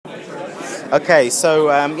Okay, so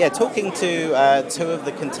talking to two of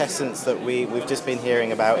the contestants that we've just been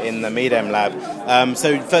hearing about in the MIDEM lab.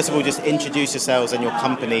 So first of all, just introduce yourselves and your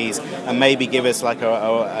companies, and maybe give us like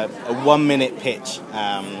a 1 minute pitch.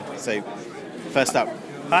 So first up.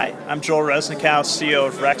 Hi, I'm Joel Resnikow, CEO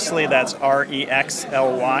of Rexly. That's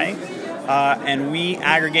Rexly. And we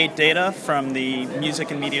aggregate data from the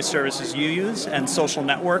music and media services you use and social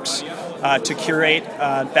networks to curate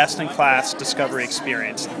best-in-class discovery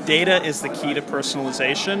experience. Data is the key to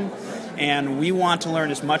personalization, and we want to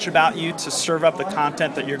learn as much about you to serve up the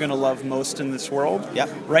content that you're going to love most in this world. Yep.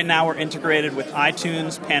 Right now we're integrated with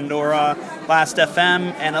iTunes, Pandora,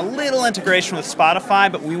 Last.fm, and a little integration with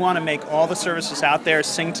Spotify, but we want to make all the services out there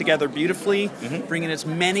sing together beautifully, bring in as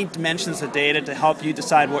many dimensions of data to help you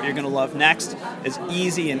decide what you're going to love next as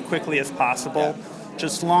easy and quickly as possible. Yeah.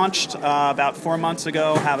 Just launched about 4 months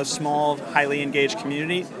ago, have a small, highly engaged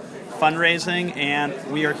community, fundraising, and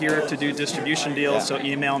we are here to do distribution deals, so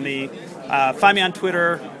email me. Find me on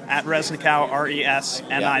Twitter, @Resnikow,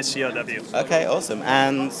 Resnikow. Okay, awesome.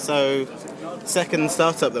 And so, second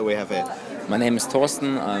startup that we have here. My name is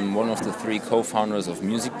Thorsten. I'm one of the 3 co-founders of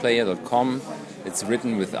musicplayer.com. It's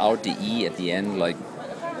written without the E at the end, like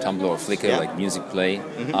Tumblr or Flickr, like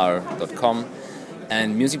musicplayer.com.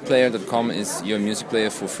 And musicplayer.com is your music player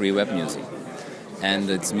for free web music. And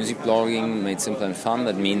it's music blogging made simple and fun.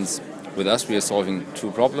 That means with us we are solving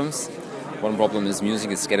 2 problems. One problem is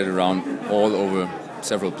music is scattered around all over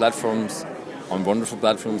several platforms, on wonderful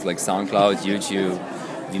platforms like SoundCloud, YouTube,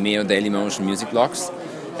 Vimeo, Dailymotion, music blogs.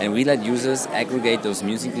 And we let users aggregate those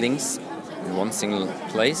music links in one single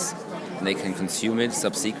place, and they can consume it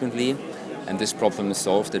subsequently. And this problem is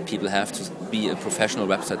solved that people have to be a professional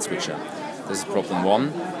website switcher. This is problem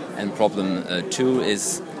 1. And problem 2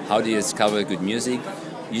 is how do you discover good music?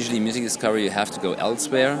 Usually music discovery you have to go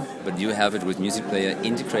elsewhere, but you have it with Music Player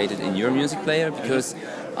integrated in your music player, because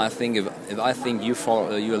I think if I think you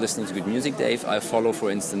are listening to good music, Dave, I follow, for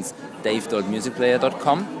instance,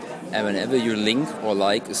 dave.musicplayer.com, and whenever you link or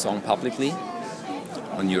like a song publicly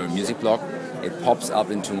on your music blog, it pops up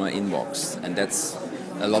into my inbox, and that's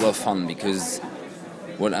a lot of fun, because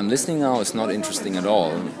what I'm listening now is not interesting at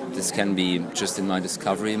all. This can be just in my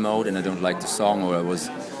discovery mode and I don't like the song, or I was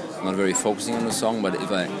not very focusing on the song, but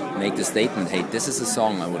if I make the statement, hey, this is a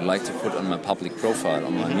song I would like to put on my public profile,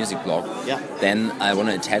 on my music blog, then I want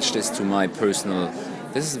to attach this to my personal,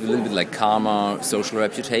 this is a little bit like karma, social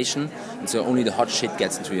reputation, and so only the hot shit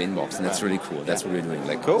gets into your inbox, and that's really cool. That's what we're doing,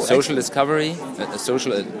 like social discovery,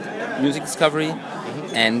 social music discovery,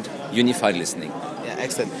 and unified listening.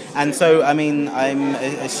 Excellent. And so, I mean, I'm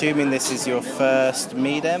assuming this is your first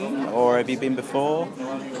MIDEM, or have you been before?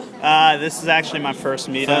 This is actually my first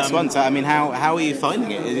MIDEM. First one. So, I mean, how are you finding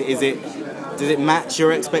it? Did it match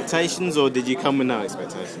your expectations, or did you come with no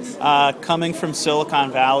expectations? Coming from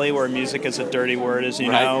Silicon Valley, where music is a dirty word, as you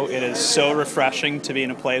know, it is so refreshing to be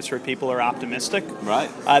in a place where people are optimistic.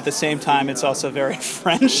 Right. At the same time, it's also very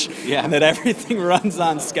French, and that everything runs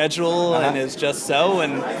on schedule and is just so.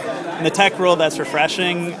 And in the tech world, that's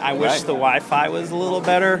refreshing. I wish the Wi-Fi was a little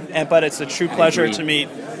better, but it's a true pleasure to meet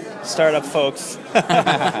startup folks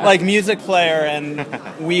like Music Player, and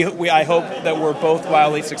I hope that we're both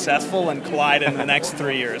wildly successful and collide in the next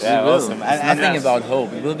 3 years. Yeah, awesome. And nothing about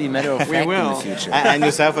hope. It will be a matter of fact in the future. And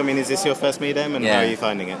yourself, I mean, is this your first MIDEM, and how are you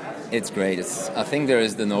finding it? It's great. I think there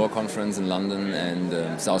is the NOAA conference in London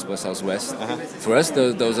and South by Southwest. For us,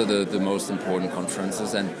 those are the most important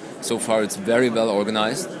conferences, and so far it's very well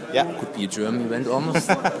organized. Yeah. Could be a German event almost.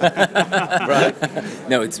 Right.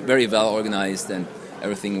 No, it's very well organized, and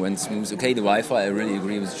everything went smooth. Okay, the Wi-Fi, I really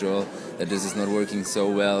agree with Joel that this is not working so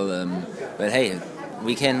well. But hey,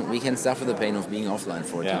 we can suffer the pain of being offline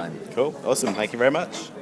for a time. Cool. Awesome. Thank you very much.